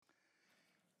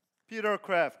Peter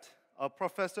Kraft, a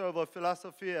professor of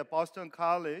philosophy at Boston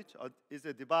College, is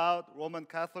a devout Roman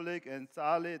Catholic and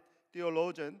solid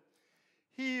theologian.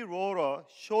 He wrote a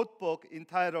short book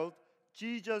entitled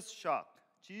Jesus Shock.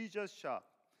 Jesus Shock.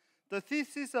 The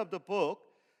thesis of the book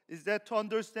is that to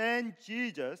understand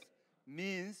Jesus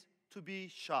means to be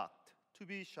shocked. To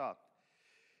be shocked.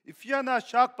 If you are not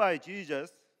shocked by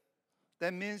Jesus,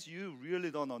 that means you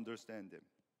really don't understand him.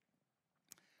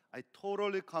 I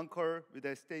totally concur with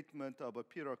that statement of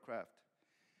Peter Kraft.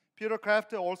 Peter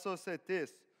Kraft also said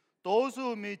this: those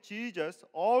who meet Jesus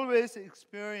always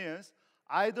experience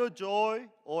either joy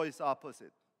or its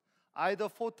opposite, either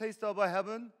foretaste of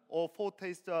heaven or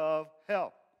foretaste of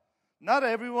hell. Not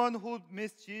everyone who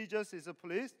meets Jesus is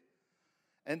pleased,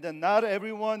 and then not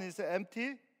everyone is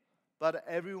empty, but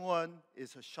everyone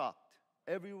is shocked.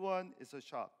 Everyone is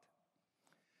shocked.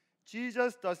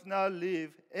 Jesus does not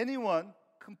leave anyone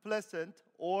complacent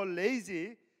or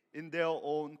lazy in their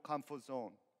own comfort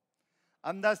zone.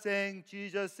 I'm not saying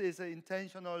Jesus is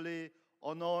intentionally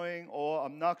annoying or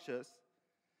obnoxious.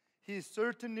 He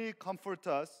certainly comforts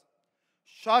us,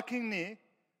 shockingly,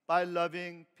 by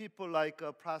loving people like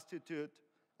a prostitute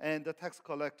and the tax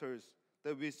collectors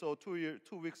that we saw 2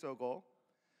 weeks ago,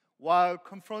 while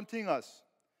confronting us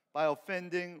by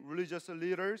offending religious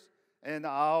leaders and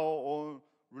our own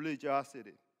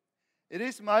religiosity. It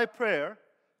is my prayer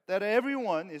that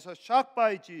everyone is shocked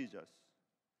by Jesus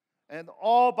and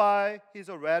all by his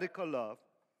radical love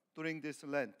during this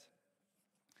Lent.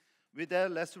 With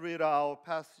that, let's read our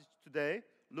passage today,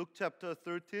 Luke chapter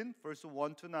 13, verse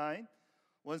 1 to 9.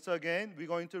 Once again, we're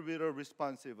going to read it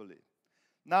responsively.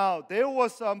 Now, there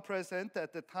was some present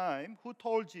at the time who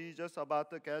told Jesus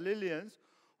about the Galileans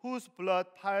whose blood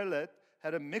Pilate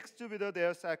had mixed with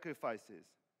their sacrifices.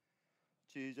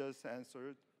 Jesus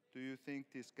answered, "Do you think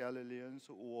these Galileans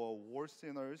were worse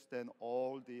sinners than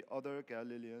all the other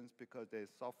Galileans because they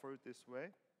suffered this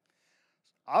way?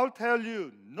 I'll tell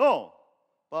you, no.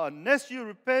 But unless you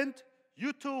repent,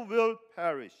 you too will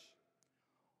perish.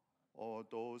 Or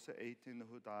those 18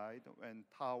 who died when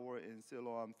tower in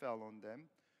Siloam fell on them,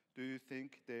 do you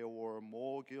think they were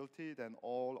more guilty than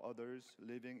all others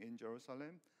living in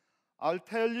Jerusalem? I'll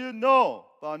tell you,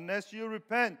 no. But unless you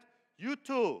repent, you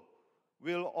too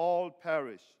will all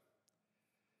perish."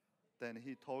 Then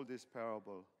he told this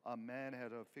parable. A man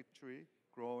had a fig tree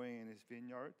growing in his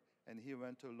vineyard, and he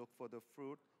went to look for the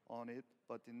fruit on it,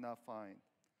 but did not find.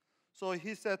 So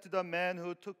he said to the man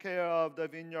who took care of the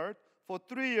vineyard, "For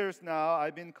 3 years now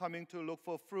I've been coming to look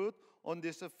for fruit on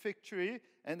this fig tree,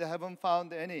 and haven't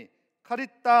found any. Cut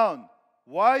it down.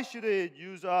 Why should it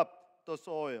use up the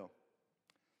soil?"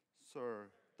 "Sir,"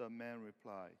 the man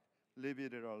replied, "leave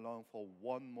it alone for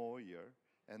 1 more year,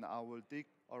 and I will dig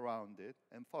around it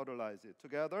and fertilize it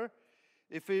together.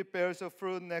 If it bears a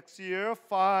fruit next year,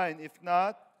 fine. If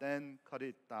not, then cut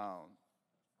it down."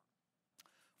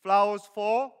 Flowers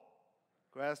fall,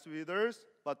 grass withers,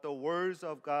 but the words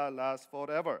of God last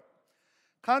forever.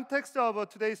 Context of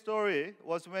today's story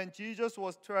was when Jesus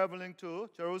was traveling to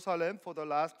Jerusalem for the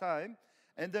last time,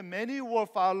 and the many were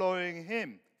following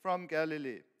him from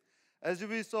Galilee. As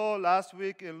we saw last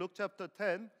week in Luke chapter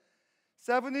 10,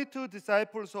 72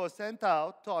 disciples were sent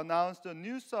out to announce the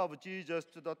news of Jesus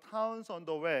to the towns on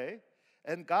the way,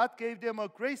 and God gave them a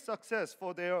great success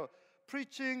for their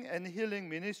preaching and healing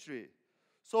ministry.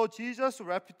 So Jesus'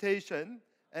 reputation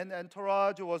and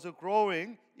entourage was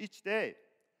growing each day.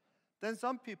 Then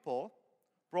some people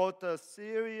brought the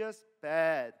serious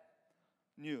bad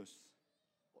news,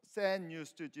 sad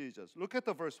news to Jesus. Look at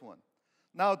the verse 1.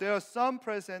 Now there are some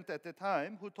present at the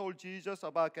time who told Jesus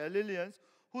about Galileans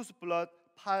whose blood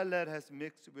Pilate has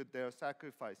mixed with their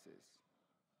sacrifices.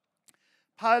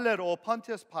 Pilate, or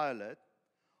Pontius Pilate,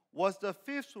 was the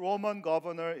 5th Roman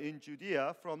governor in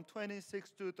Judea from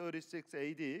 26 to 36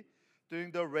 AD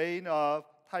during the reign of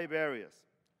Tiberius.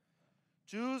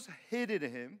 Jews hated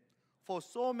him for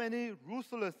so many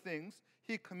ruthless things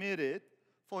he committed.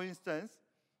 For instance,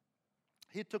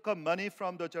 he took up money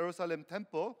from the Jerusalem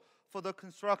temple for the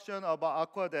construction of an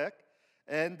aqueduct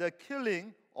and the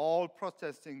killing all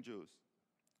protesting Jews.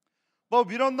 But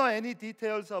we don't know any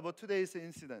details of today's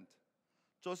incident.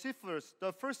 Josephus,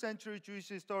 the first-century Jewish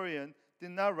historian,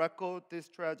 did not record this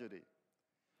tragedy.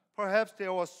 Perhaps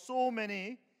there were so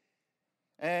many,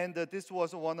 and this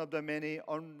was one of the many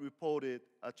unreported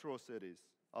atrocities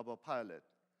of Pilate,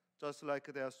 just like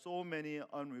there are so many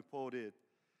unreported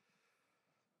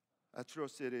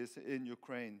atrocities in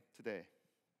Ukraine today.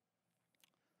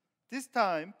 This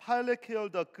time, Pilate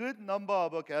killed a good number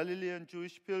of Galilean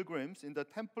Jewish pilgrims in the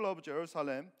Temple of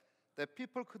Jerusalem that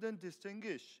people couldn't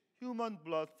distinguish human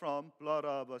blood from blood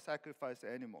of sacrificed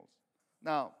animals.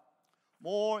 Now,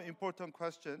 more important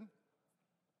question,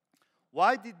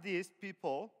 why did these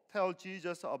people tell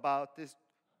Jesus about this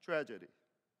tragedy?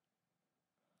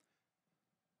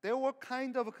 They were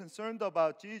kind of concerned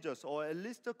about Jesus, or at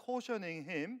least cautioning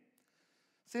him,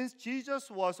 since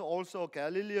Jesus was also a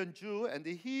Galilean Jew and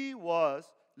he was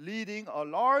leading a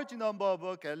large number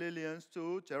of Galileans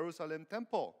to Jerusalem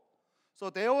temple. So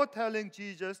they were telling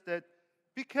Jesus that,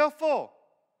 be careful,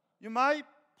 you might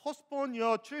postpone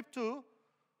your trip to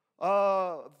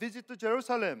visit to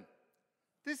Jerusalem.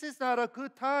 This is not a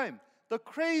good time. The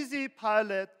crazy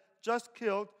Pilate just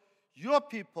killed your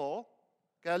people,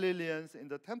 Galileans, in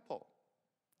the temple.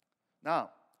 Now,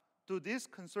 to these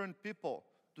concerned people,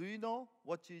 do you know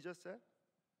what Jesus said?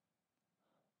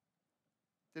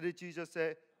 Did Jesus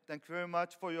say, thank you very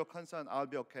much for your concern, I'll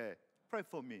be okay. Pray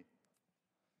for me.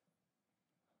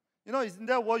 You know, isn't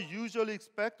that what you usually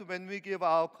expect when we give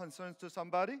our concerns to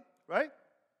somebody, right?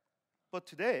 But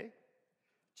today,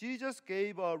 Jesus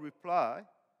gave a reply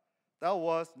that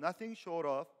was nothing short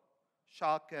of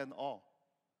shock and awe.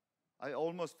 I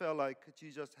almost felt like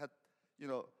Jesus had,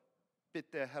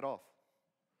 bit their head off.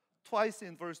 Twice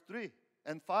in verse 3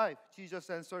 and 5, Jesus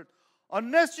answered,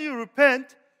 unless you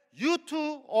repent, you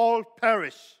too all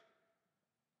perish.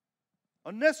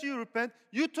 Unless you repent,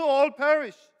 you too all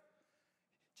perish.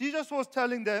 Jesus was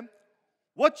telling them,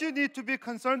 what you need to be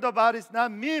concerned about is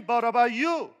not me, but about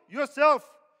you, yourself.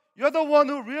 You're the one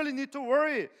who really need to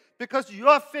worry because you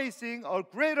are facing a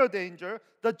greater danger,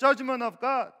 the judgment of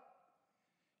God.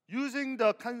 Using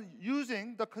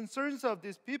the concerns of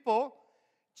these people,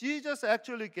 Jesus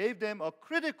actually gave them a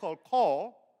critical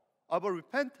call of a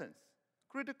repentance.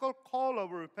 Critical call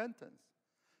of repentance.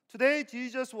 Today,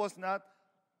 Jesus was not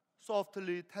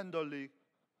softly, tenderly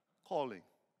calling.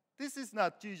 This is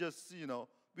not Jesus,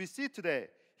 we see today.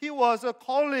 He was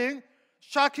calling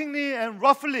shockingly and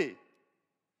roughly.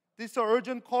 This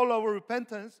urgent call of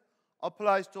repentance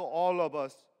applies to all of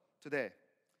us today.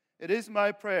 It is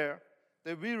my prayer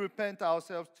that we repent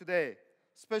ourselves today,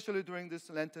 especially during this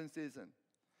Lenten season.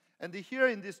 And here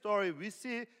in this story, we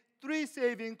see three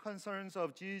saving concerns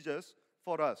of Jesus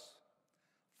for us.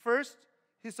 First,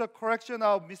 his correction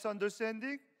of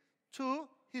misunderstanding. Two,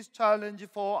 his challenge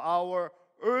for our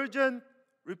urgent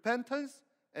repentance.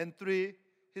 And three,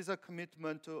 his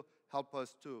commitment to help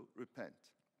us to repent.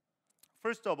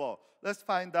 First of all, let's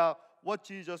find out what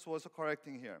Jesus was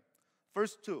correcting here.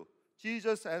 Verse 2,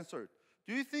 Jesus answered,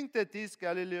 do you think that these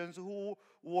Galileans who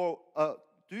were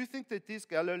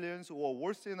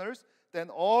worse sinners than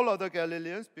all other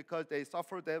Galileans because they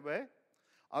suffered that way?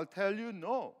 I'll tell you,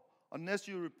 no. Unless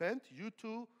you repent, you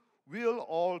too will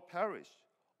all perish.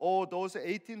 Or those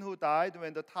 18 who died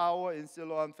when the tower in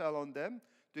Siloam fell on them,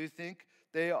 do you think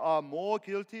they are more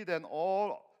guilty than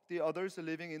all the others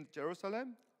living in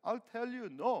Jerusalem? I'll tell you,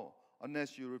 no.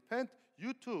 Unless you repent,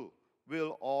 you too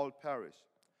will all perish.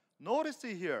 Notice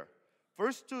here,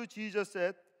 verse 2,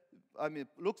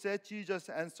 Luke said, Jesus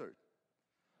answered.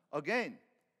 Again,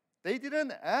 they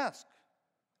didn't ask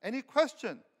any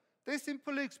question. They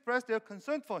simply expressed their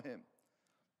concern for him.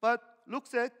 But Luke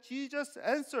said, Jesus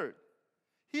answered.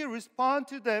 He responded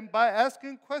to them by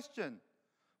asking questions,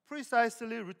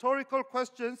 precisely rhetorical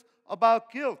questions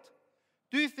about guilt.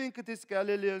 Do you think these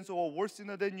Galileans were worse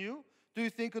sinner than you? Do you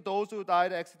think those who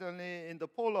died accidentally in the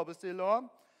pool of Siloam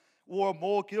were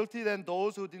more guilty than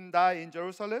those who didn't die in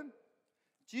Jerusalem?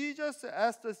 Jesus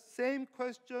asked the same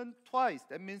question twice.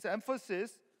 That means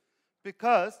emphasis,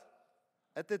 because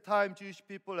at the time Jewish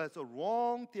people had a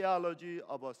wrong theology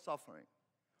of suffering.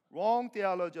 Wrong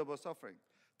theology of suffering.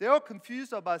 They were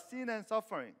confused about sin and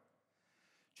suffering.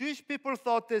 Jewish people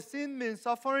thought that sin means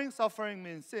suffering, suffering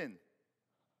means sin.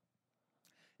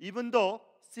 Even though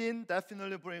sin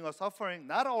definitely brings a suffering,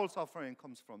 not all suffering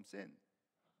comes from sin.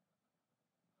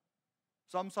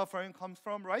 Some suffering comes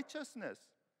from righteousness.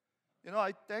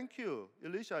 I thank you,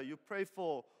 Elisha. You pray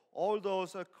for all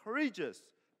those courageous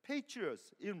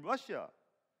patriots in Russia,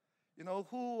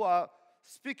 who are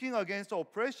speaking against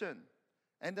oppression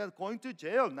and they're going to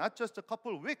jail, not just a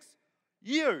couple of weeks,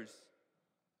 years.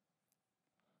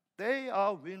 They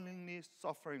are willingly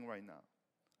suffering right now.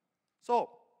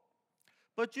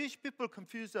 But Jewish people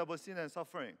confused about sin and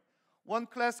suffering. One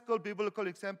classical biblical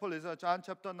example is John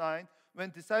chapter 9,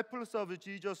 when disciples of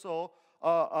Jesus saw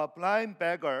a blind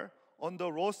beggar on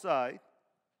the roadside.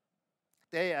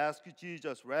 They asked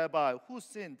Jesus, Rabbi, who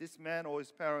sinned, this man or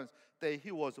his parents, that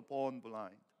he was born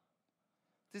blind?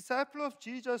 Disciples of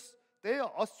Jesus, they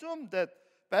assumed that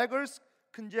beggar's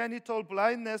congenital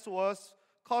blindness was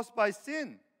caused by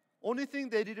sin. Only thing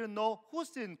they didn't know, whose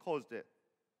sin caused it.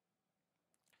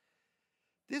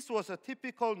 This was a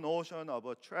typical notion of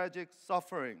a tragic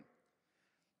suffering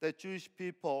that Jewish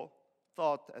people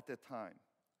thought at the time.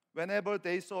 Whenever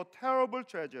they saw terrible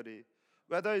tragedy,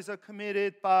 whether it's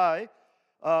committed by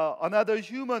another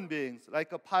human beings,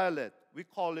 like a Pilate, we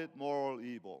call it moral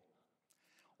evil,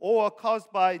 or caused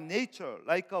by nature,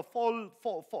 like a fallen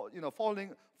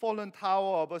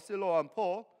tower of a Siloam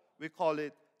Pool, we call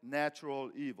it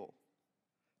natural evil.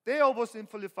 They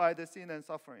oversimplify the sin and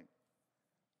suffering.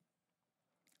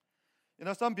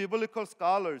 Some biblical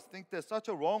scholars think that such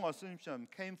a wrong assumption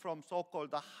came from so-called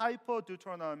the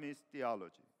hyper-Deuteronomist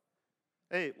theology.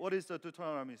 Hey, what is the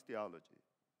Deuteronomist theology?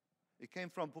 It came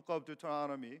from book of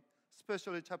Deuteronomy,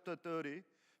 especially chapter 30.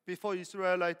 Before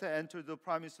Israelites entered the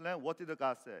promised land, what did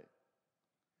God say?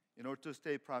 In order to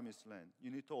stay promised land,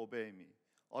 you need to obey me.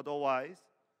 Otherwise,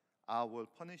 I will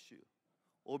punish you.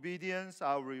 Obedience,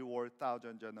 I will reward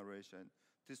 1,000 generations.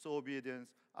 Disobedience,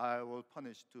 I will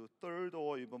punish to third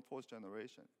or even fourth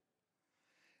generation.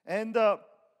 And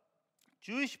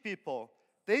Jewish people,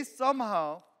 they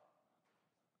somehow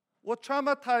were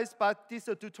traumatized by this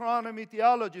Deuteronomy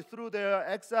theology through their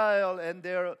exile and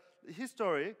their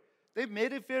history. They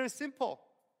made it very simple.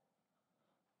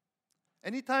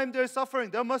 Anytime there's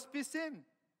suffering, there must be sin.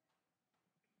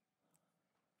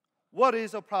 What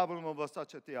is a problem of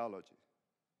such a theology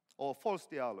or false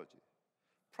theology?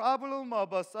 Problem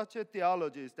of such a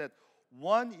theology is that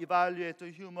one evaluates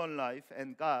human life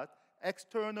and God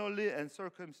externally and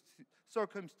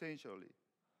circumstantially.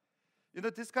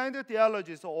 This kind of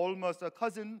theology is almost a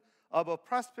cousin of a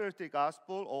prosperity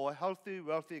gospel or a healthy,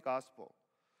 wealthy gospel.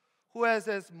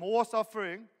 Whoever has more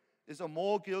suffering is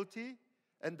more guilty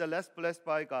and the less blessed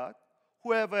by God.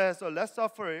 Whoever has less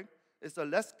suffering is the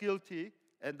less guilty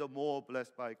and the more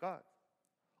blessed by God.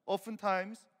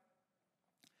 Oftentimes,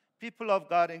 people of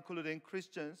God, including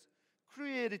Christians,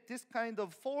 created this kind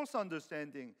of false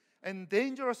understanding and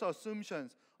dangerous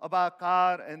assumptions about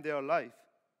God and their life.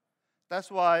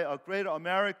 That's why a great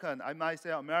American, I might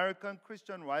say American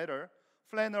Christian writer,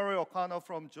 Flannery O'Connor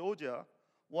from Georgia,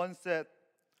 once said,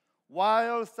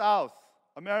 while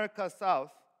America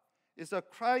South is a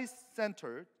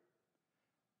Christ-centered,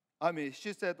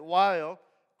 she said, while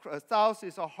South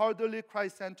is a hardly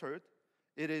Christ-centered,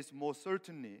 it is most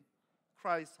certainly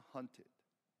Christ-hunted.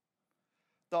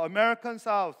 The American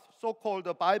South, so-called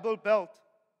the Bible Belt,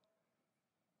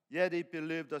 yet it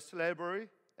believed the slavery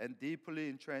and deeply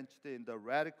entrenched in the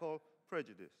radical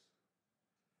prejudice.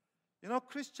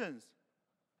 Christians,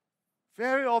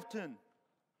 very often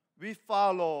we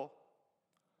follow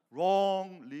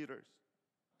wrong leaders,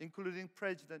 including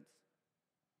presidents,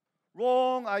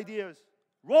 wrong ideas,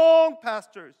 wrong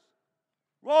pastors,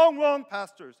 wrong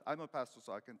pastors. I'm a pastor,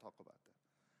 so I can talk about that.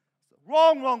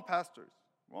 Wrong pastors.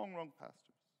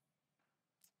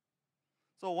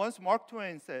 So once Mark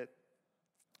Twain said,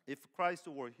 if Christ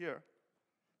were here,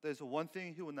 there's one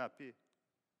thing he would not be.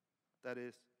 That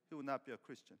is, he would not be a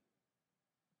Christian.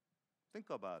 Think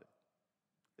about it.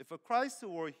 If a Christ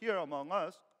were here among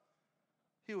us,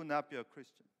 he would not be a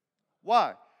Christian.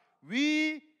 Why?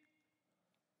 We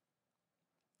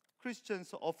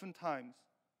Christians oftentimes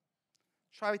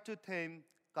try to tame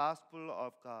gospel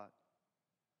of God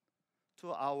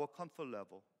to our comfort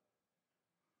level,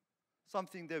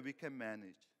 something that we can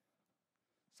manage,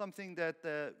 something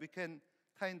that we can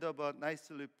kind of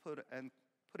nicely put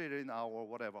it in our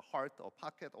heart or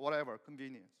pocket or whatever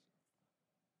convenience.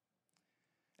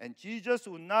 And Jesus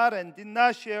would not and did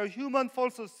not share human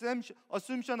false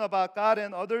assumption about God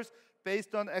and others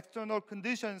based on external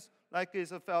conditions like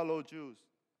his fellow Jews.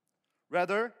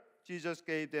 Rather, Jesus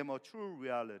gave them a true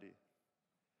reality.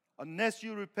 Unless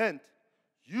you repent,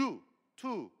 you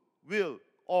too will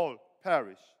all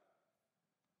perish.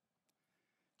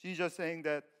 Jesus saying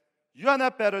that you are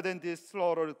not better than these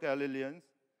slaughtered Galileans,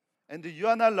 and you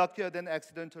are not luckier than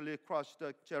accidentally crushed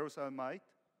the Jerusalemite.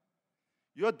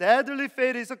 Your deadly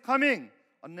fate is coming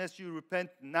unless you repent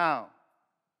now.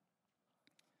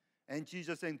 And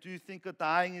Jesus saying, do you think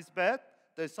dying is bad?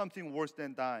 There's something worse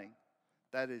than dying.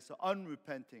 That is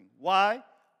unrepenting. Why?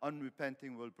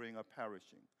 Unrepenting will bring a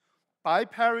perishing. By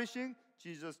perishing,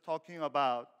 Jesus talking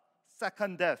about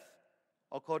second death,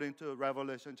 according to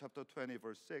Revelation chapter 20,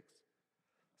 verse 6.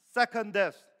 Second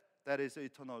death, that is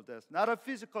eternal death. Not a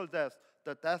physical death,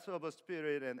 the death of a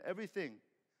spirit and everything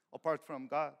apart from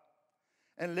God.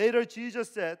 And later Jesus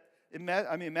said, in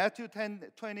Matthew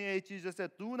 10:28, Jesus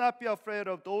said, do not be afraid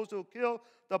of those who kill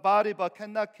the body but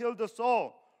cannot kill the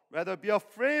soul. Rather be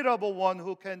afraid of one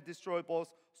who can destroy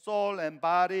both soul and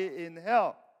body in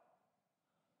hell.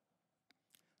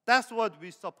 That's what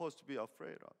we're supposed to be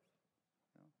afraid of.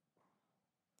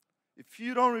 If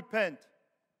you don't repent,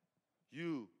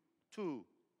 you too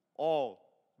all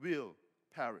will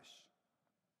perish.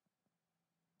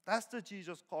 That's the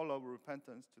Jesus call of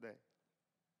repentance today.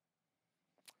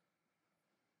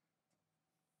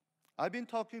 I've been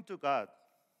talking to God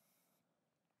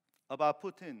about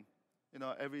Putin,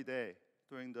 every day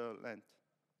during the Lent.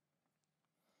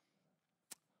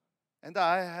 And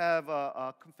I have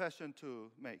a confession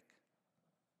to make.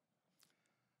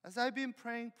 As I've been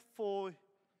praying for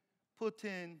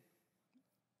Putin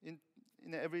in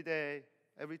every day,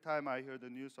 every time I hear the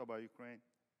news about Ukraine,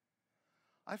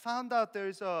 I found out there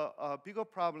is a bigger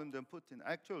problem than Putin,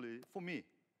 actually, for me.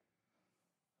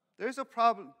 There's a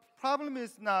problem. Problem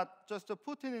is not just a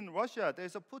Putin in Russia.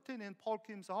 There's a Putin in Paul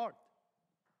Kim's heart.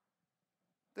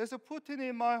 There's a Putin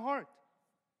in my heart.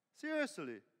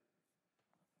 Seriously.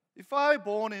 If I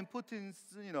born in Putin's,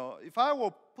 if I were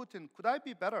Putin, could I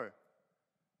be better?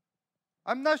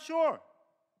 I'm not sure.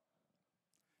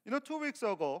 2 weeks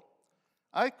ago,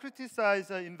 I criticized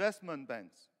investment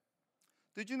banks.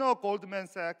 Did you know Goldman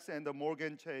Sachs and the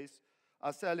Morgan Chase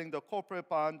are selling the corporate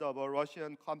bond of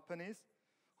Russian companies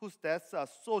whose debts are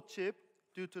so cheap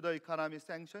due to the economic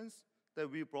sanctions that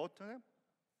we brought to them?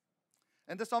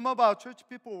 And some of our church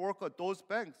people work at those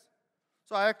banks.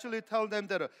 So I actually tell them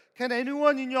that, can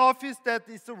anyone in your office that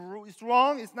is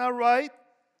wrong, it's not right?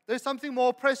 There's something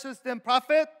more precious than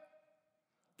profit?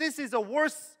 This is a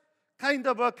worst kind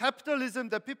of a capitalism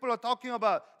that people are talking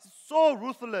about. It's so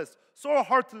ruthless, so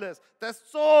heartless. That's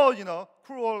so,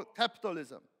 cruel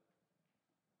capitalism.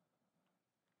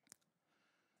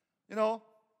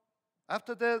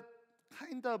 After that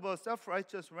kind of a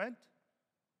self-righteous rant,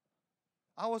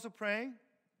 I was praying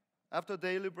after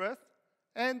daily breath,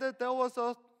 and there was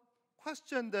a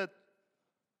question that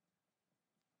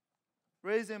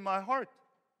raised in my heart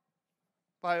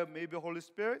by maybe Holy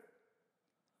Spirit.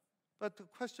 But the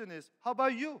question is, how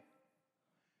about you?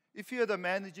 If you're the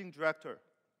managing director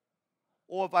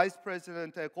or vice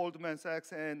president at Goldman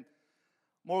Sachs and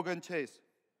Morgan Chase,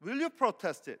 will you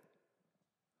protest it?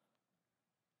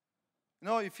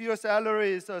 If your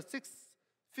salary is 6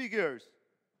 figures,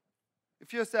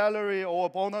 if your salary or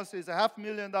bonus is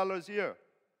 $500,000 a year,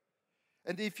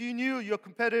 and if you knew your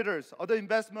competitors, other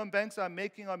investment banks are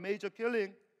making a major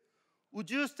killing,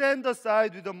 would you stand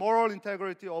aside with the moral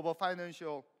integrity of a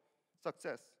financial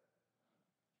success?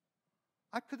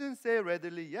 I couldn't say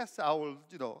readily, yes, I'll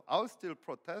still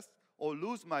protest or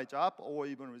lose my job or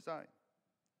even resign.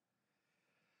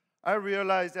 I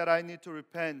realized that I need to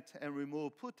repent and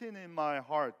remove Putin in my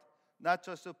heart, not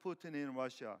just Putin in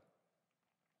Russia.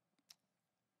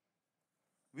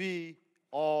 We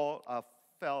all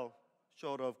fell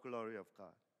short of glory of God.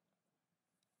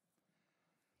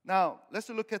 Now, let's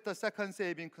look at the second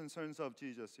saving concerns of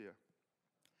Jesus here.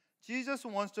 Jesus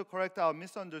wants to correct our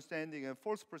misunderstanding and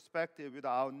false perspective with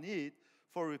our need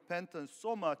for repentance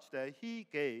so much that he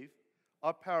gave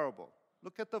a parable.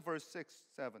 Look at the verse 6,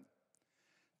 7.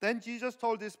 Then Jesus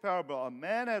told this parable. A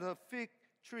man had a fig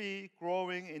tree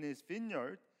growing in his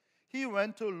vineyard. He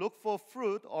went to look for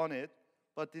fruit on it,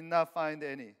 but did not find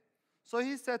any. So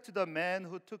he said to the man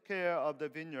who took care of the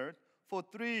vineyard, for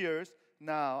 3 years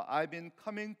now I've been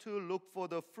coming to look for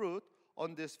the fruit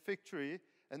on this fig tree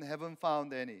and haven't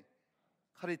found any.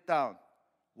 Cut it down.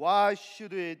 Why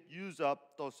should it use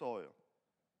up the soil?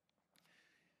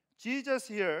 Jesus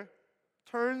here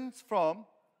turns from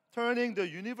turning the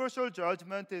universal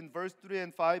judgment in verse 3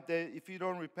 and 5 that if you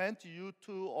don't repent, you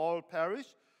too all perish,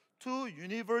 to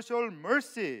universal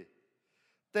mercy,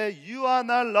 that you are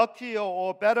not luckier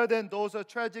or better than those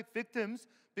tragic victims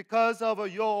because of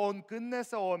your own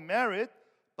goodness or merit,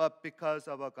 but because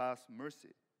of God's mercy.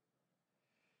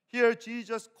 Here,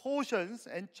 Jesus cautions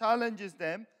and challenges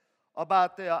them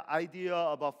about the idea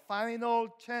of a final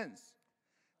chance.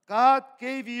 God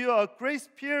gave you a grace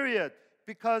period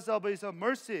because of His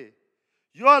mercy.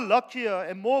 You are luckier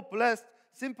and more blessed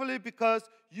simply because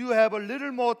you have a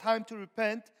little more time to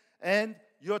repent and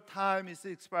your time is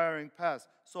expiring fast.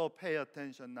 So pay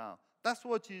attention now. That's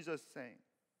what Jesus is saying.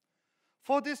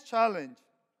 For this challenge,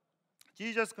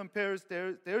 Jesus compares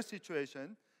their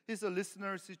situation, his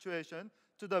listener's situation,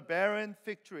 to the barren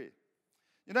fig tree.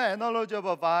 Analogy of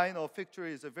a vine or fig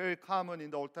tree is very common in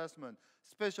the Old Testament,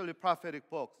 especially prophetic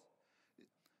books.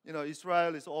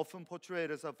 Israel is often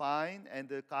portrayed as a vine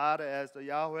and God as the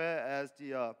Yahweh as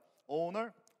the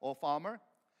owner or farmer.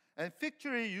 And fig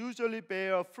tree usually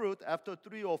bear fruit after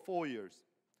 3 or 4 years.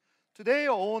 Today,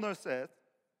 our owner said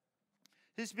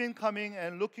he's been coming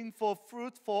and looking for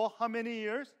fruit for how many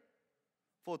years?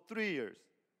 For 3 years.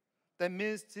 That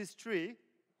means this tree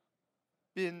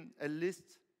been at least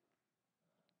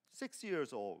 6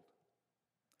 years old.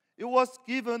 It was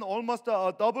given almost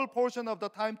a double portion of the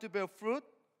time to bear fruit,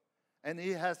 and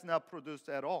it has not produced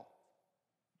at all.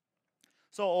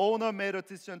 So owner made a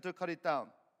decision to cut it down.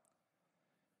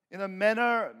 In a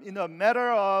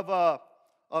matter of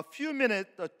a few minutes,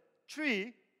 the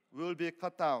tree will be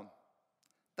cut down.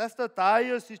 That's the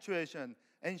dire situation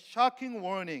and shocking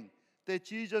warning that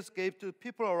Jesus gave to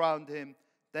people around him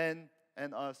then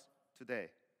and us today.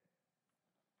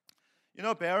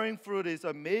 Bearing fruit is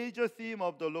a major theme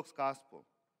of the Luke's gospel.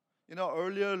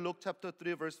 Earlier, Luke chapter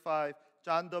 3, verse 5,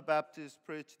 John the Baptist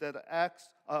preached that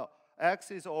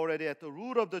axe is already at the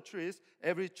root of the trees.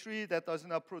 Every tree that does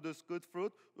not produce good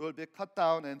fruit will be cut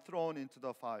down and thrown into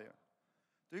the fire.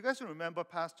 Do you guys remember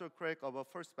Pastor Craig of a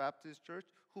First Baptist Church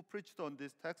who preached on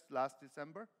this text last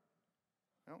December?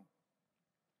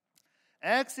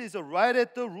 Axe is right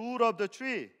at the root of the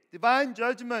tree. Divine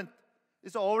judgment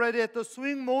is already at the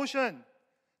swing motion.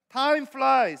 Time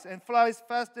flies and flies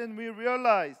faster than we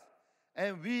realize,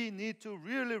 and we need to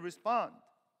really respond.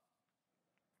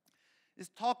 It's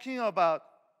talking about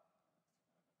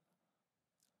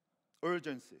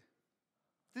urgency.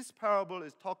 This parable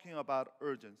is talking about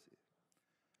urgency.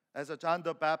 As John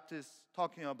the Baptist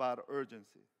talking about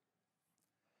urgency.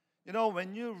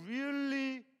 When you're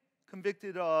really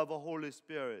convicted of the Holy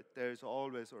Spirit, there is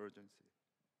always urgency.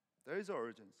 There is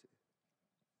urgency.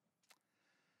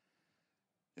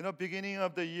 Beginning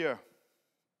of the year,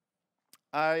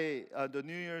 the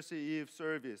New Year's Eve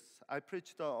service, I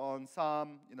preached on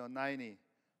Psalm 90,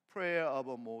 prayer of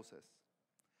Moses.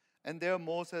 And there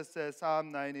Moses says,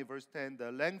 Psalm 90, verse 10,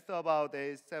 the length of our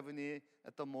days 70,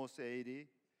 at the most 80,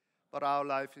 but our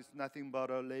life is nothing but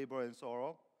a labor and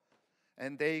sorrow.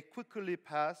 And they quickly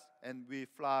pass, and we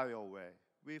fly away.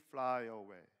 We fly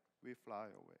away. We fly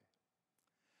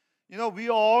away. We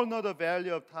all know the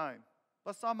value of time,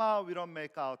 but somehow we don't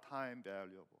make our time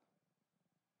valuable.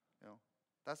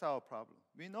 That's our problem.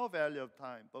 We know value of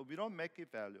time, but we don't make it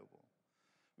valuable.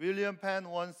 William Penn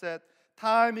once said,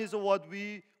 time is what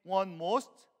we want most,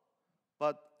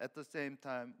 but at the same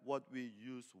time, what we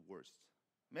use worst.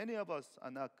 Many of us are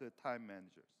not good time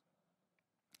managers.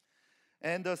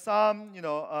 And the Psalm,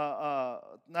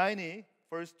 90,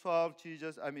 verse 12,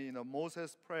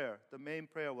 Moses' prayer, the main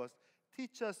prayer was,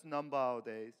 teach us number our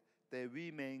days, that we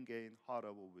may gain heart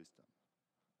of wisdom.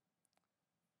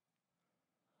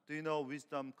 Do you know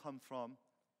wisdom comes from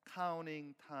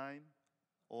counting time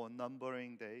or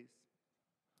numbering days?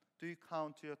 Do you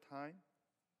count your time?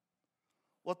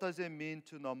 What does it mean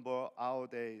to number our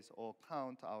days or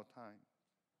count our time?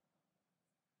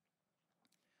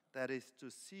 That is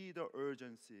to see the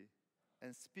urgency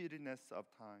and speediness of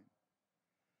time.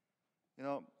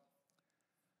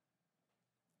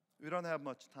 We don't have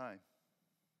much time.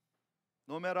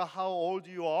 No matter how old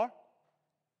you are,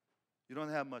 you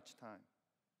don't have much time.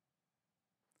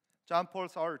 Jean-Paul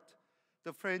Sartre,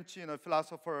 the French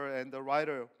philosopher and the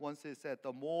writer, once he said,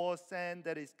 the more sand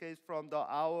that escapes from the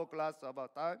hourglass of our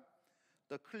time,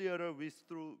 the clearer we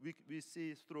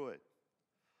see through it.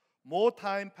 More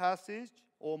time passes,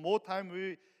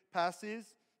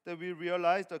 that we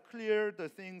realize, the clearer the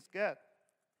things get.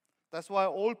 That's why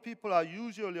old people are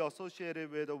usually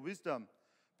associated with wisdom,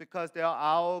 because their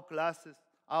hourglasses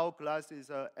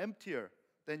are emptier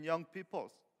than young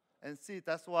people's. And see,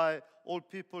 that's why old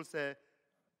people say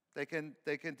they can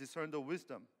discern the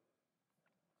wisdom.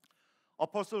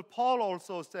 Apostle Paul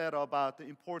also said about the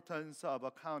importance of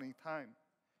accounting time.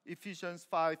 Ephesians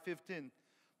 5:15,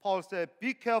 Paul said,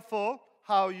 be careful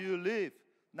how you live,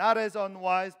 not as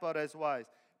unwise, but as wise,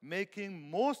 making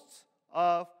most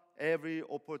of every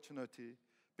opportunity,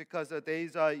 because the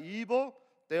days are evil.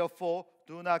 Therefore,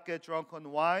 do not get drunk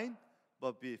on wine,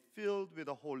 but be filled with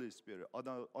the Holy Spirit.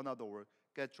 In other words,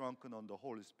 get drunken on the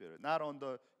Holy Spirit, not on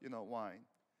the wine.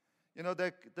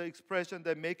 The expression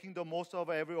that making the most of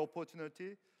every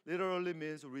opportunity literally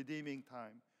means redeeming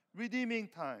time. Redeeming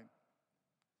time.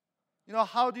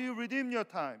 How do you redeem your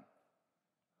time?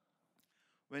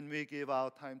 When we give our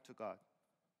time to God.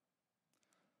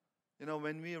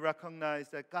 When we recognize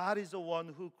that God is the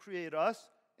one who created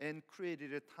us and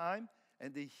created a time,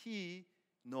 and that He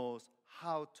knows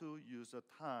how to use the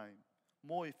time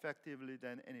more effectively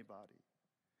than anybody.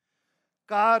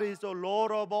 God is the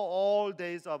Lord of all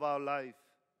days of our life.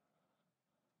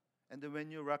 And then when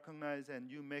you recognize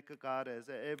and you make God as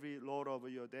every Lord over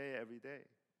your day, every day,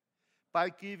 by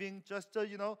giving just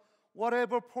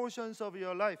whatever portions of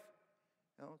your life.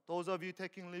 Those of you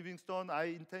taking Livingstone, I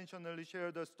intentionally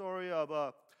share the story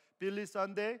of Billy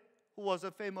Sunday, who was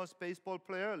a famous baseball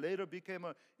player, later became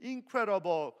an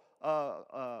incredible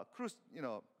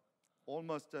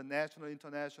almost a national,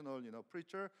 international,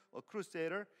 preacher or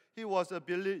crusader. He was a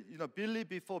Billy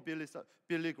before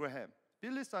Billy Graham.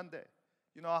 Billy Sunday.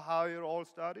 You know how it all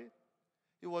started?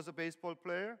 He was a baseball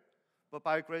player, but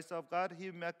by grace of God,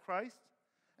 he met Christ,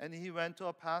 and he went to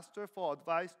a pastor for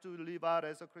advice to live out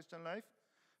as a Christian life.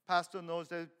 Pastor knows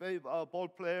that ball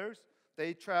players,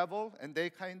 they travel, and they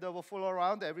kind of fool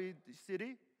around every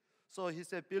city. So he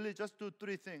said, Billy, just do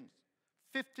 3 things.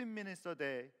 15 minutes a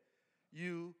day,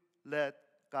 you let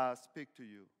God speak to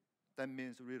you. That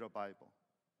means read a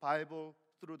Bible.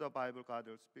 Through the Bible, God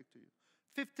will speak to you.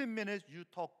 15 minutes, you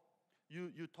talk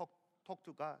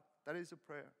to God. That is a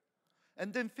prayer.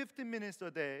 And then 15 minutes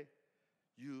a day,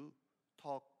 you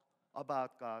talk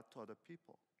about God to other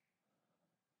people.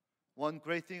 One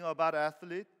great thing about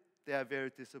athletes, they are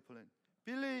very disciplined.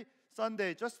 Billy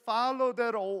Sunday, just follow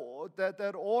that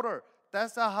order.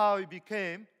 That's how he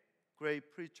became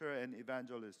great preacher and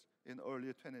evangelist in early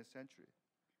 20th century.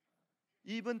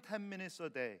 Even 10 minutes a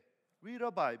day, read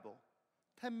a Bible.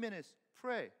 10 minutes,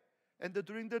 pray. And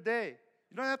during the day,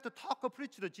 you don't have to talk or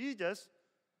preach to Jesus,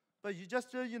 but you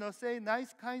just say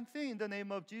nice, kind thing in the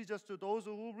name of Jesus to those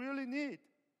who really need.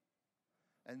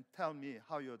 And tell me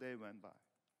how your day went by.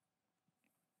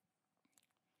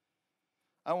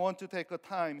 I want to take a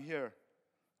time here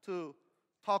to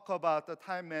talk about the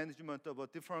time management of a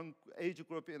different age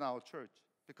group in our church,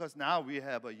 because now we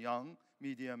have a young,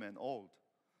 medium, and old.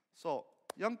 So,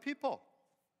 young people,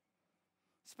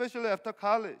 especially after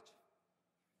college,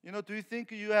 do you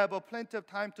think you have plenty of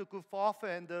time to goof off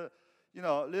and a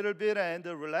little bit and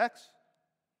relax?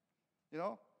 Here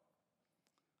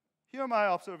are my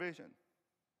observation.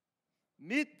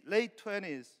 Mid-late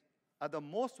 20s are the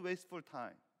most wasteful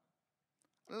time.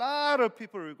 A lot of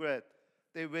people regret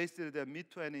they wasted their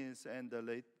mid-20s and the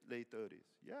late 30s.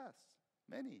 Yes,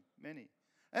 many.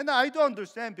 And I do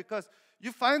understand, because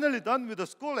you're finally done with the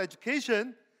school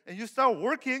education and you start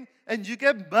working and you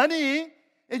get money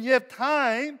and you have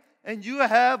time and you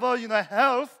have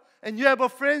health and you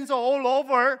have friends all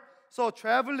over. So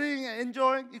traveling,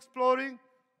 enjoying, exploring,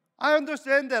 I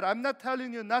understand that. I'm not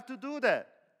telling you not to do that,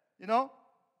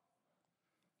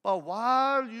 But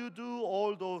while you do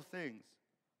all those things,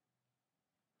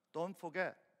 don't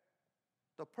forget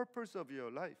the purpose of your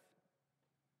life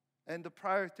and the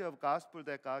priority of gospel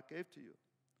that God gave to you.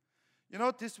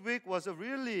 This week was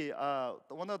really,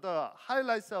 one of the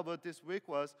highlights of this week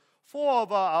was 4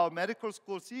 of our medical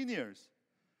school seniors.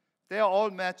 They all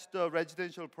matched the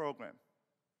residential program.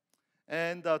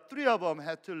 And 3 of them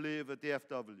had to leave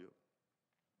DFW.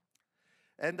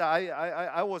 And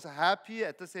I was happy,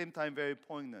 at the same time very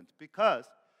poignant, because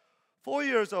 4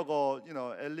 years ago,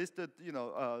 at least,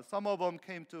 some of them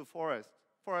came to Forest.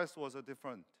 Forest was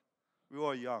different. We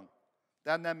were young.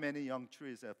 There are not many young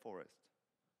trees at Forest.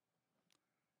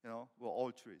 We're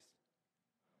all trees.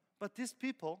 But these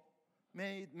people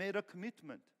made a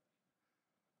commitment.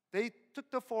 They took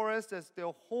the Forest as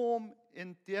their home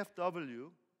in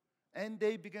DFW, and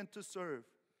they began to serve.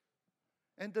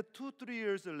 And 2-3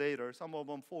 years later, some of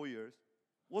them 4 years,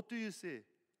 what do you see?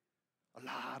 A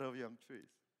lot of young trees.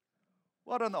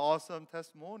 What an awesome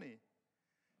testimony.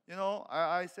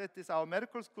 I said this, our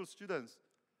medical school students,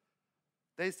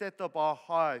 they set the bar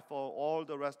high for all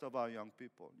the rest of our young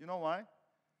people. You know why?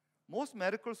 Most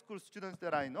medical school students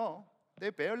that I know, they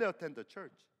barely attend the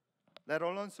church, let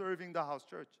alone serving the house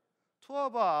church. 2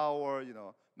 of our,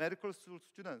 medical school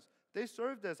students, they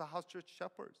served as a house church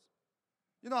shepherds.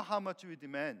 You know how much we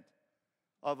demand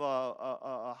of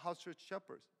a house church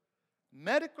shepherds.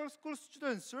 Medical school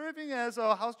students serving as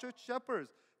a house church shepherds.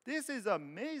 This is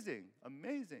amazing.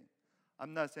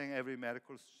 I'm not saying every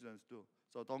medical students do.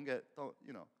 So don't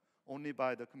only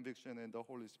by the conviction and the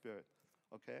Holy Spirit.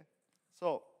 Okay?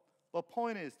 So the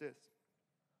point is this.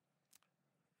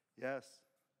 Yes,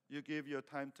 you give your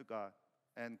time to God,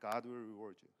 and God will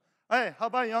reward you. Hey, how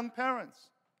about young parents?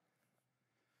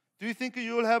 Do you think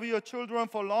you will have your children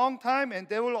for a long time and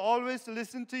they will always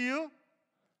listen to you?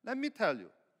 Let me tell you.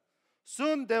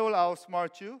 Soon they will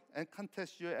outsmart you and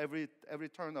contest you every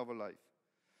turn of life.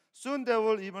 Soon they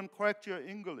will even correct your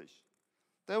English.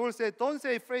 They will say, don't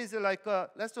say phrases like,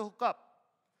 let's hook up.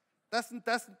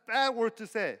 That's bad word to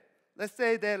say. Let's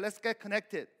say that, let's get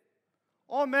connected.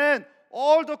 Oh man,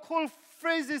 all the cool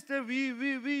phrases that we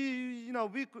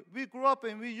grew up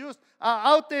and we used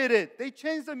are outdated. They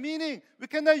changed the meaning. We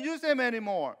cannot use them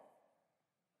anymore.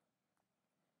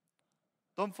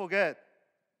 Don't forget,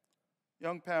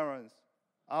 young parents,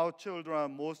 our children are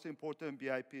most important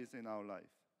VIPs in our life.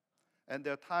 And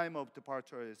their time of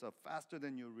departure is faster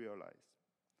than you realize.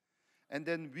 And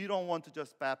then we don't want to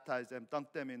just baptize them,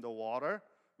 dunk them in the water.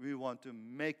 We want to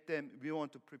make them, we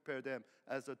want to prepare them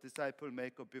as a disciple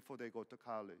maker before they go to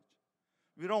college.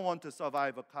 We don't want to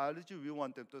survive a college. We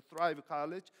want them to thrive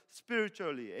college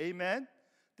spiritually. Amen?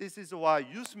 This is why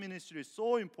youth ministry is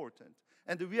so important.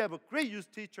 And we have a great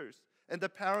youth teachers. And the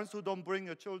parents who don't bring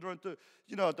your children to,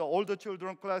 the older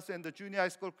children class and the junior high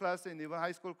school class and even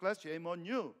high school class, shame on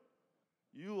you.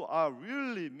 You are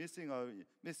really missing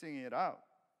it out.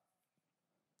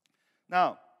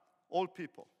 Now, old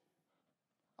people.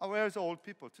 Where's the old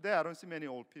people? Today I don't see many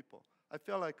old people. I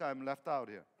feel like I'm left out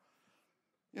here.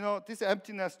 These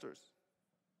empty nesters.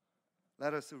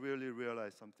 Let us really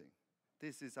realize something.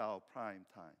 This is our prime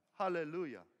time.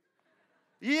 Hallelujah.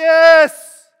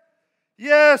 Yes!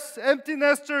 Yes, empty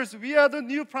nesters. We are the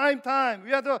new prime time.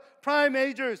 We are the prime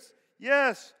agers.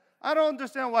 Yes. I don't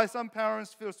understand why some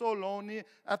parents feel so lonely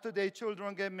after their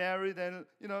children get married and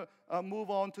move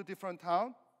on to different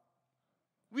town.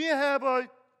 We have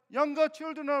younger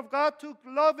children of God to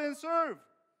love and serve.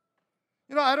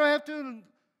 I don't have to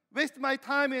waste my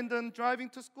time in them driving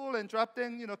to school and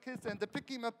dropping kids and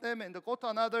picking up them and go to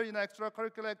another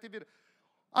extracurricular activity.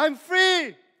 I'm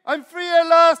free. I'm free at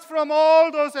last from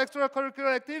all those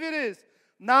extracurricular activities.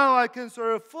 Now I can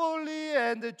serve fully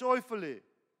and joyfully.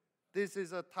 This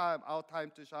is our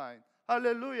time to shine.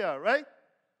 Hallelujah, right?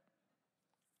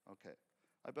 Okay,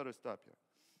 I better stop here.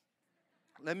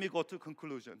 Let me go to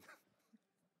conclusion.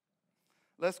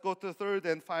 Let's go to third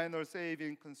and final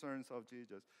saving concerns of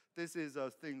Jesus. This is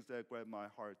things that grab my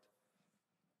heart.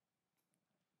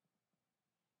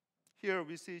 Here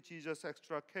we see Jesus'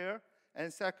 extra care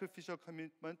and sacrificial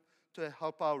commitment to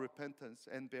help our repentance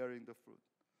and bearing the fruit.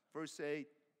 Verse 8,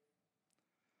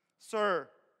 "Sir,"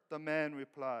 the man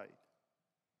replied,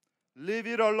 "leave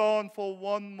it alone for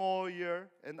 1 more year,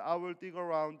 and I will dig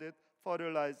around it,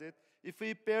 fertilize it. If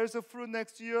it bears a fruit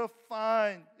next year,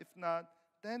 fine. If not,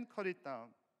 then cut it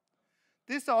down."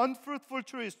 This unfruitful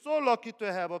tree is so lucky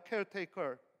to have a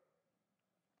caretaker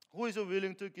who is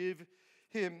willing to give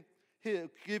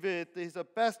it his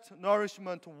best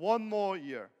nourishment 1 more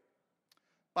year.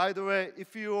 By the way,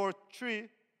 if you're a tree,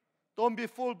 don't be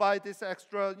fooled by this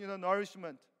extra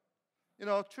nourishment.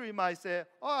 Tree might say,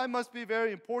 "Oh, I must be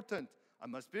very important. I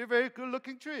must be a very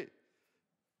good-looking tree."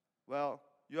 Well,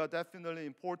 you are definitely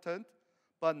important,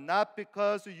 but not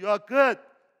because you are good,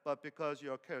 but because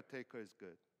your caretaker is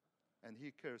good, and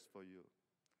he cares for you.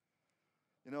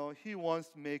 He wants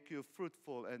to make you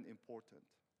fruitful and important.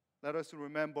 Let us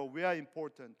remember we are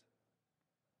important,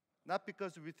 not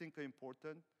because we think we're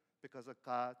important, because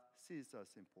God sees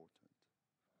us important.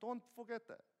 Don't forget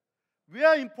that. We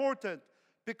are important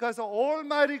because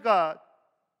Almighty God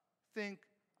thinks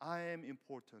I am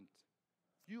important.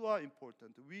 You are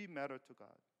important. We matter to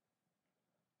God.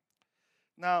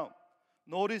 Now,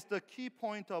 notice the key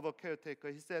point of a caretaker.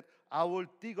 He said, "I will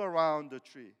dig around the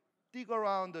tree." Dig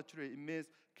around the tree. It means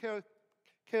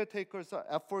caretaker's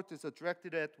effort is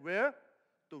directed at where?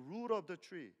 The root of the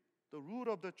tree. The root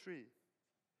of the tree.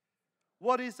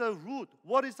 What is a root?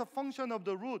 What is the function of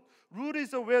the root? Root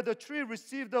is where the tree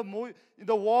receives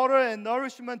the water and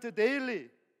nourishment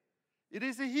daily. It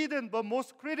is hidden but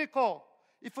most critical.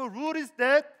 If a root is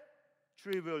dead,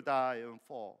 tree will die and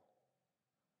fall.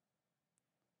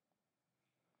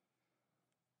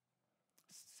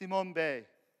 Simone Weil,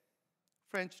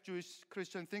 French Jewish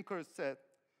Christian thinker, said,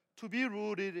 "To be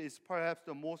rooted is perhaps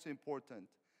the most important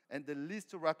and the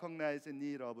least recognized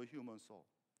need of a human soul."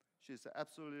 She's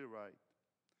absolutely right.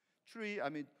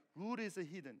 Root is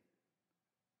hidden.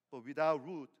 But without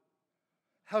root,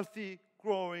 healthy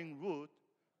growing root,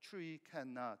 tree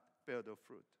cannot bear the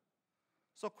fruit.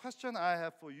 So question I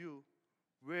have for you,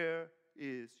 where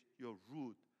is your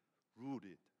root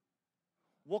rooted?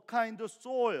 What kind of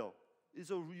soil is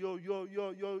your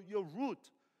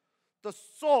root? The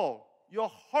soul, your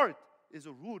heart is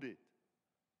rooted.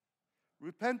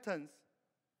 Repentance,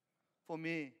 for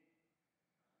me,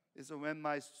 is when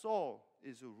my soul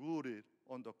is rooted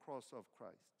on the cross of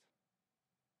Christ.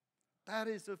 That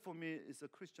is, for me, is a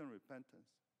Christian repentance.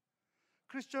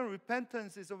 Christian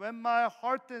repentance is when my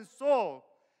heart and soul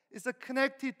is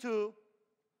connected to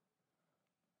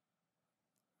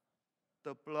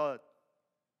the blood,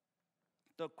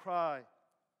 the cry,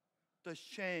 the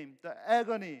shame, the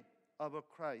agony of a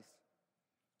Christ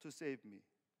to save me.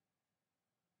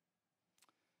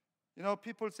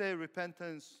 People say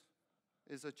repentance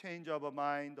is a change of a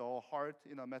mind or heart,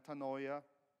 metanoia.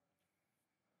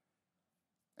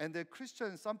 And the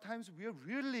Christians, sometimes we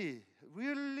really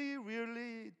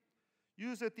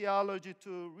use a theology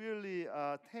to really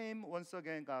tame once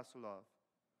again God's love.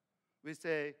 We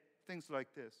say things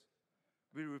like this: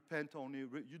 You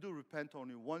do repent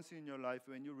only once in your life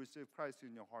when you receive Christ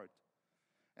in your heart.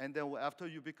 And then after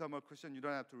you become a Christian, you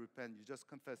don't have to repent. You just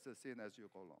confess the sin as you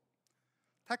go along.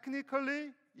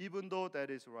 Technically, even though that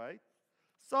is right,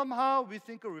 somehow we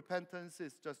think repentance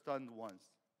is just done once.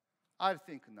 I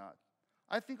think not.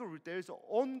 I think there is an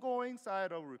ongoing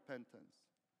side of repentance.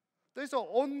 There's an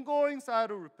ongoing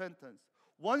side of repentance.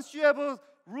 Once you have a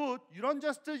root, you don't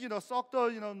just suck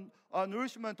the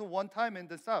nourishment one time and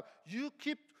then stop. You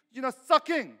keep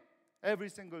sucking every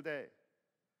single day.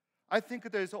 I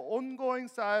think there's an ongoing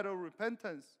side of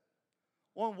repentance.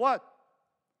 On what?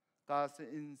 God's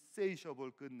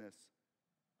insatiable goodness,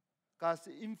 God's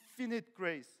infinite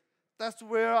grace. That's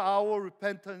where our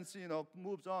repentance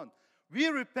moves on. We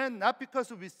repent not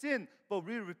because we sin, but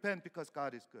we repent because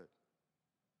God is good.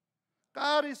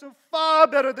 God is far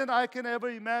better than I can ever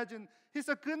imagine. His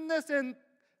goodness and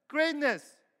greatness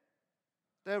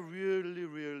that really,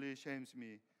 really shames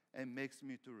me and makes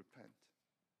me to repent.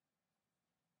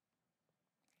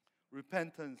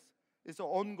 Repentance is an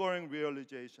ongoing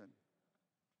realization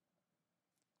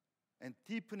and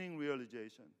deepening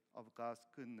realization of God's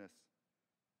goodness.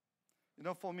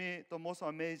 For me, the most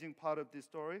amazing part of this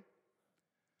story,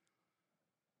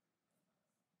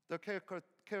 the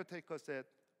caretaker said,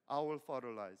 I will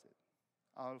fertilize it.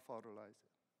 I will fertilize it.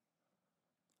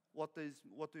 What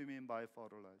do you mean by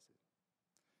fertilize it?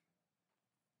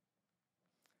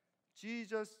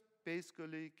 Jesus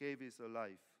basically gave his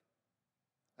life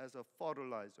as a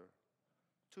fertilizer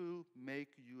to make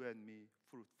you and me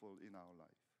fruitful in our life.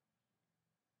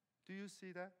 Do you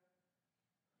see that?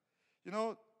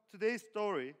 Today's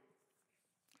story,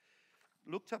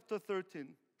 Luke chapter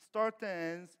 13, starts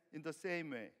and ends in the same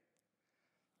way.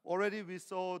 Already we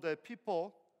saw the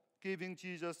people giving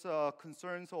Jesus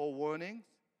concerns or warnings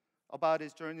about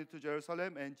his journey to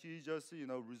Jerusalem, and Jesus,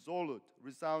 resolute,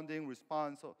 resounding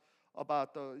response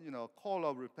about the, call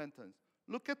of repentance.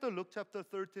 Look at the Luke chapter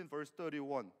 13, verse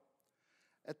 31.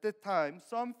 At that time,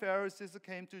 some Pharisees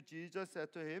came to Jesus,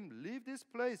 said to him, "Leave this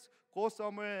place, go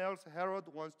somewhere else. Herod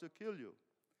wants to kill you."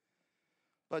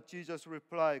 But Jesus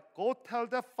replied, "Go tell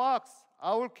the fox,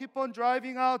 I will keep on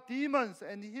driving out demons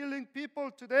and healing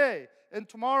people today, and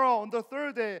tomorrow on the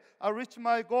third day I'll reach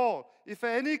my goal. If in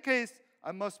any case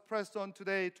I must press on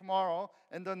today, tomorrow,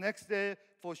 and the next day,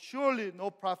 for surely no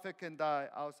prophet can die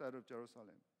outside of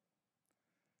Jerusalem."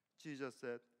 Jesus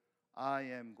said, "I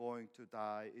am going to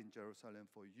die in Jerusalem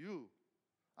for you.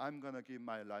 I'm going to give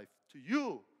my life to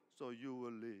you so you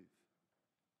will live."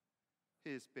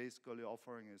 He is basically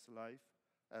offering his life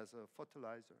as a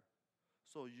fertilizer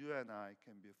so you and I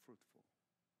can be fruitful.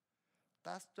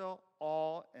 That's the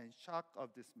awe and shock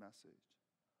of this message.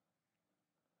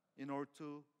 In order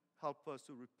to help us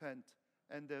to repent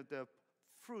and the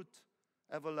fruit,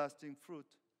 everlasting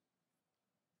fruit,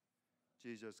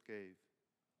 Jesus gave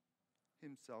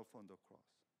himself on the cross.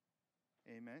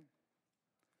 Amen.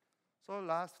 So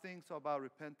last things about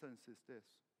repentance is this.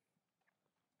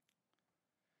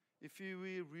 If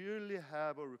we really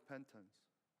have a repentance,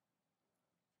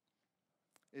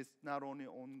 it's not only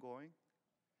ongoing.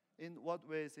 In what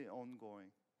way is it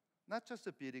ongoing? Not just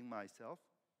beating myself.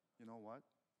 You know what?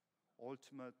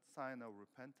 Ultimate sign of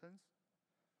repentance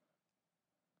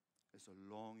is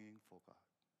a longing for God.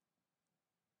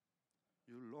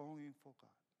 You're longing for God.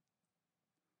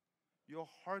 Your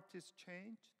heart is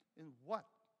changed in what?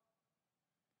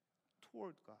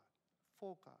 Toward God,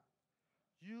 for God.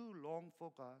 You long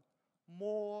for God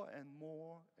more and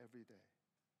more every day.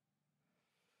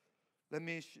 Let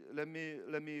me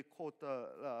quote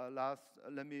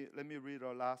let me read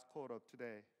our last quote of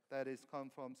today. That is come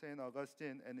from St.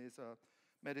 Augustine and is a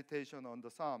meditation on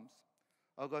the Psalms.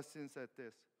 Augustine said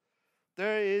this: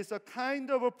 "There is a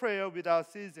kind of a prayer without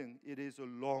ceasing. It is a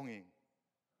longing."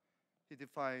 He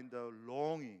defined the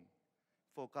longing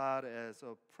for God as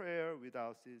a prayer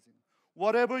without ceasing.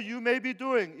 Whatever you may be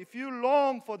doing, if you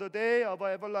long for the day of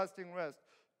everlasting rest,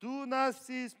 do not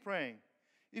cease praying.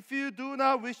 If you do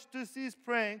not wish to cease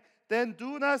praying, then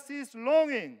do not cease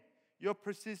longing. Your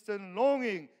persistent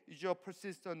longing is your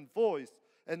persistent voice.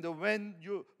 And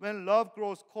when love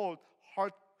grows cold,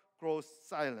 heart grows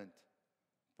silent.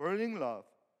 Burning love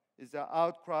is the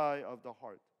outcry of the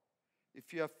heart.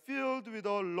 If you are filled with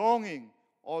a longing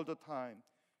all the time,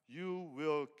 you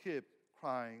will keep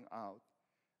crying out.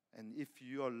 And if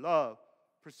your love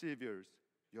perseveres,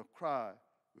 your cry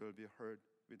will be heard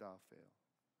without fail.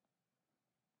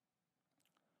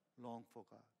 Long for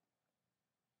God.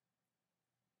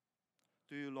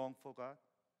 Do you long for God?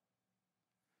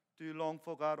 Do you long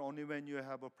for God only when you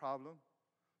have a problem?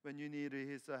 When you need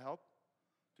His help?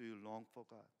 Do you long for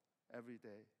God every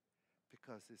day?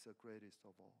 because He's the greatest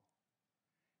of all.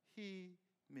 He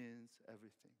means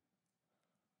everything.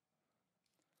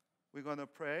 We're going to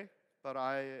pray, but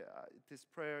this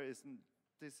prayer isn't.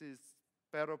 This is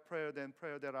better prayer than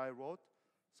prayer that I wrote.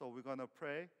 So we're going to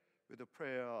pray with the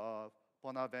prayer of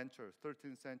Bonaventure,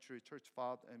 13th century church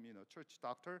father, church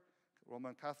doctor.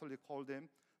 Roman Catholic called him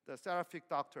the seraphic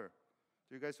doctor.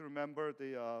 Do you guys remember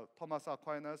the Thomas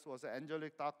Aquinas was an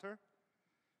angelic doctor?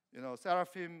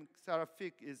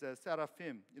 Seraphic is a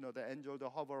seraphim, the angel that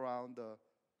hover around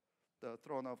the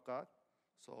throne of God.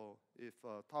 So if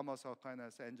Thomas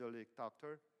Aquinas is angelic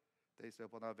doctor, they say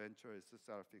Bonaventure is a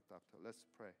seraphic doctor. Let's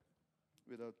pray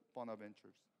with the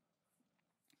Bonaventures.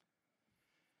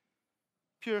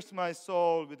 Pierce my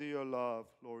soul with your love,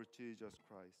 Lord Jesus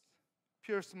Christ.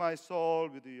 Pierce my soul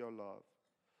with your love,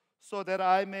 so that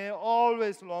I may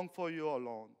always long for you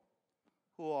alone,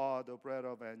 who are the bread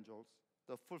of angels,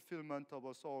 the fulfillment of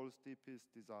a soul's deepest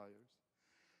desires.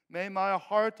 May my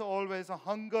heart always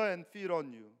hunger and feed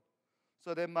on you,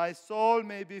 so that my soul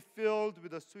may be filled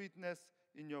with the sweetness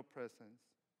in your presence.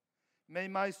 May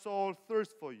my soul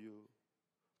thirst for you,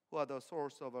 who are the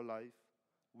source of a life,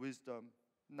 wisdom,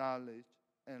 knowledge,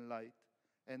 and light,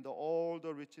 and all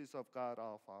the riches of God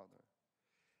our Father.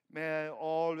 May I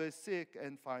always seek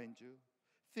and find you,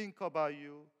 think about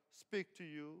you, speak to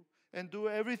you, and do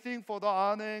everything for the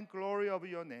honor and glory of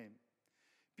your name.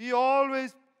 Be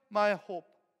always my hope,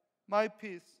 my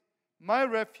peace, my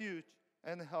refuge,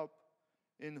 and help,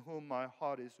 in whom my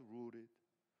heart is rooted,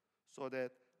 so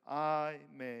that I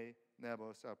may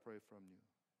never separate from you.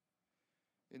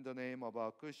 In the name of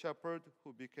our Good Shepherd,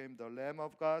 who became the Lamb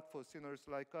of God for sinners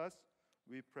like us,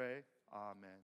 we pray, Amen.